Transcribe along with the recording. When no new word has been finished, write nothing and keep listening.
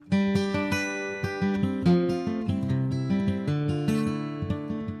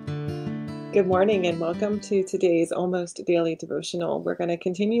Good morning and welcome to today's almost daily devotional. We're going to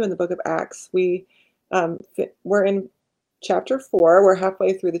continue in the book of Acts. We're in chapter 4. We're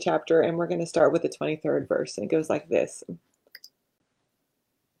halfway through the chapter and we're going to start with the 23rd verse. And it goes like this.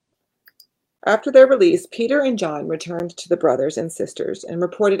 After their release, Peter and John returned to the brothers and sisters and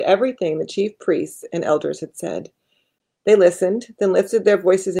reported everything the chief priests and elders had said. They listened, then lifted their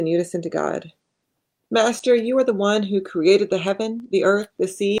voices in unison to God. Master, you are the one who created the heaven, the earth, the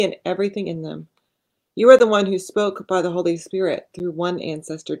sea, and everything in them. You are the one who spoke by the Holy Spirit through one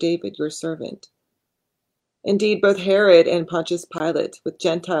ancestor, David, your servant. Indeed, both Herod and Pontius Pilate, with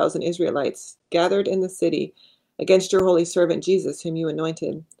Gentiles and Israelites, gathered in the city against your holy servant Jesus, whom you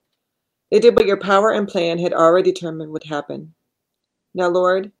anointed. They did what your power and plan had already determined would happen. Now,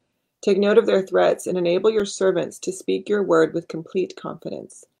 Lord, take note of their threats and enable your servants to speak your word with complete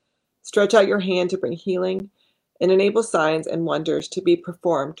confidence. Stretch out your hand to bring healing and enable signs and wonders to be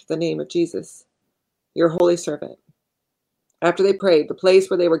performed in the name of Jesus, your holy servant. After they prayed, the place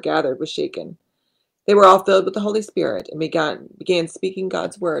where they were gathered was shaken. They were all filled with the Holy Spirit and began speaking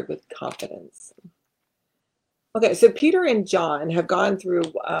God's word with confidence. Okay, so Peter and John have gone through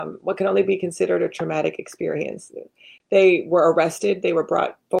what can only be considered a traumatic experience. They were arrested. They were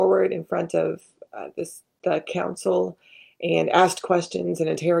brought forward in front of the council and asked questions and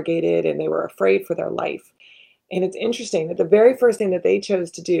interrogated, and they were afraid for their life. And it's interesting that the very first thing that they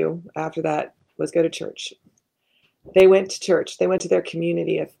chose to do after that was go to church. They went to church. They went to their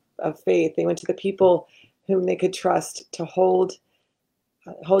community of faith. They went to the people whom they could trust to hold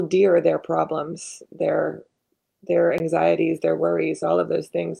dear their problems, their anxieties, their worries, all of those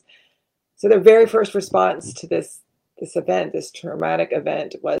things. So their very first response to this event, this traumatic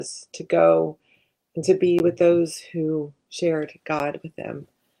event, was to go and to be with those who shared God with them.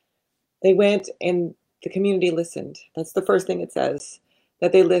 They went and the community listened. That's the first thing it says,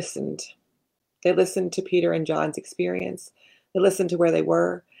 that they listened. They listened to Peter and John's experience. They listened to where they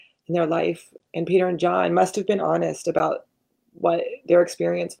were in their life. And Peter and John must have been honest about what their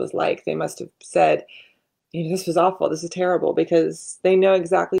experience was like. They must have said, this was awful. This is terrible, because they know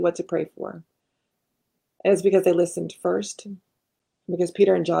exactly what to pray for. And it's because they listened first, because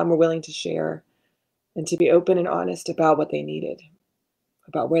Peter and John were willing to share and to be open and honest about what they needed,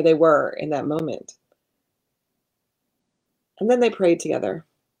 about where they were in that moment. And then they prayed together.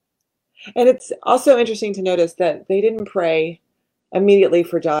 And it's also interesting to notice that they didn't pray immediately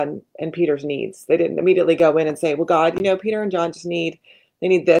for John and Peter's needs. They didn't immediately go in and say, well, God, Peter and John they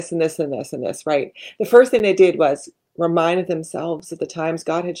need this and this and this and this, right? The first thing they did was remind themselves of the times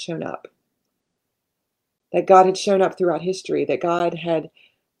God had shown up, that God had shown up throughout history, that God had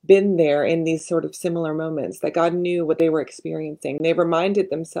been there in these sort of similar moments, that God knew what they were experiencing. They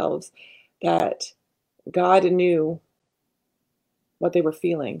reminded themselves that God knew what they were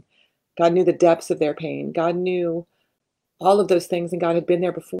feeling. God knew the depths of their pain. God knew all of those things, and God had been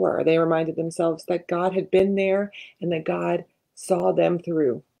there before. They reminded themselves that God had been there and that God saw them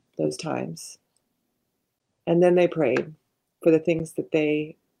through those times. And then they prayed for the things that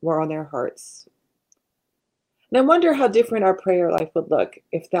they were on their hearts. And I wonder how different our prayer life would look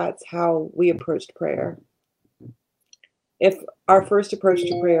if that's how we approached prayer. If our first approach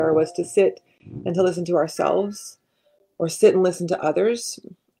to prayer was to sit and to listen to ourselves, or sit and listen to others,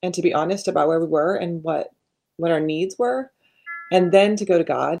 and to be honest about where we were and what our needs were, and then to go to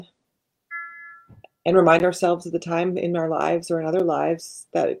God and remind ourselves of the time in our lives or in other lives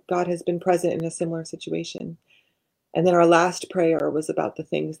that God has been present in a similar situation. And then our last prayer was about the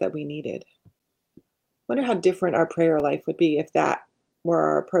things that we needed. I wonder how different our prayer life would be if that were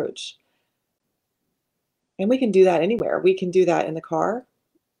our approach. And we can do that anywhere. We can do that in the car,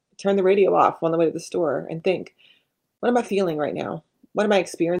 turn the radio off on the way to the store and think, what am I feeling right now? What am I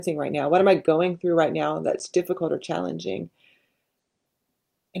experiencing right now? What am I going through right now that's difficult or challenging?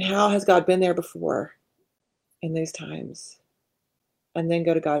 And how has God been there before in those times? And then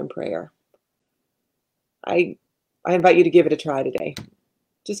go to God in prayer. I invite you to give it a try today.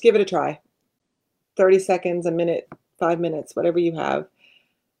 Just give it a try. 30 seconds, a minute, 5 minutes, whatever you have.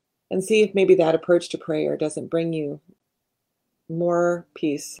 And see if maybe that approach to prayer doesn't bring you more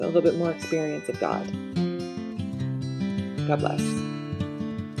peace, a little bit more experience of God. God bless.